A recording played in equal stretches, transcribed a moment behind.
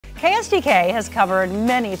KSDK has covered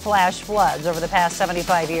many flash floods over the past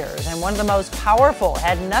 75 years, and one of the most powerful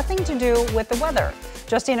had nothing to do with the weather.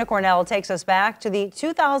 Justina Cornell takes us back to the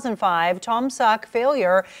 2005 Taum Sauk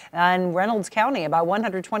failure in Reynolds County, about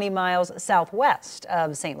 120 miles southwest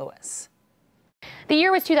of St. Louis. The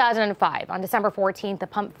year was 2005. On December 14th, the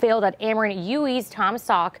pump failed at Ameren UE's Taum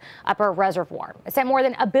Sauk Upper Reservoir. It sent more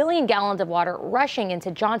than 1 billion gallons of water rushing into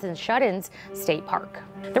Johnson's Shut-ins State Park.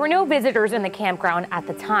 There were no visitors in the campground at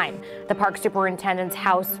the time. The park superintendent's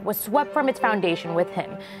house was swept from its foundation with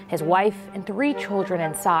him, his wife, and 3 children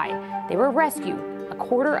inside. They were rescued a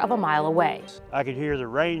quarter of a mile away. I could hear the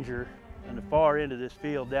ranger on the far end of this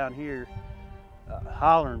field down here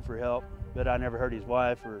hollering for help, but I never heard his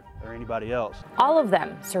wife or anybody else. All of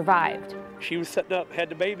them survived. She was sitting up, had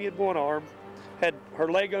the baby in one arm, had her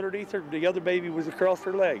leg underneath her, the other baby was across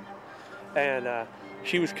her leg, and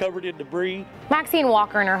she was covered in debris. Maxine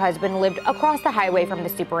Walker and her husband lived across the highway from the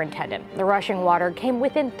superintendent. The rushing water came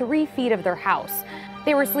within 3 feet of their house.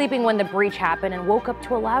 They were sleeping when the breach happened and woke up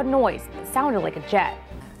to a loud noise that sounded like a jet.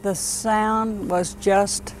 The sound was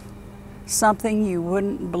just something you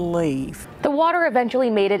wouldn't believe. The water eventually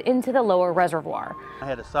made it into the lower reservoir. I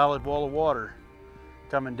had a solid wall of water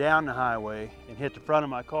coming down the highway and hit the front of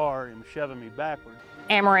my car and shoving me backward.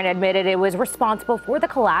 Ameren admitted it was responsible for the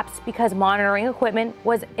collapse because monitoring equipment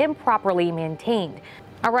was improperly maintained.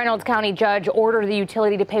 A Reynolds County judge ordered the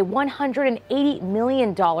utility to pay $180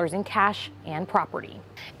 million in cash and property.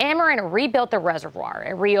 Ameren rebuilt the reservoir.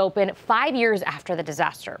 It reopened 5 years after the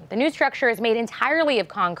disaster. The new structure is made entirely of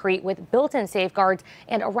concrete with built-in safeguards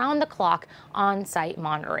and around-the-clock on-site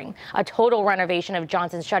monitoring. A total renovation of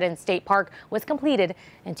Johnson's Shut-in State Park was completed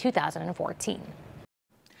in 2014.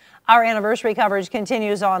 Our anniversary coverage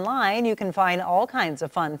continues online. You can find all kinds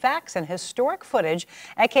of fun facts and historic footage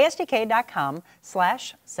at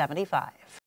ksdk.com/75.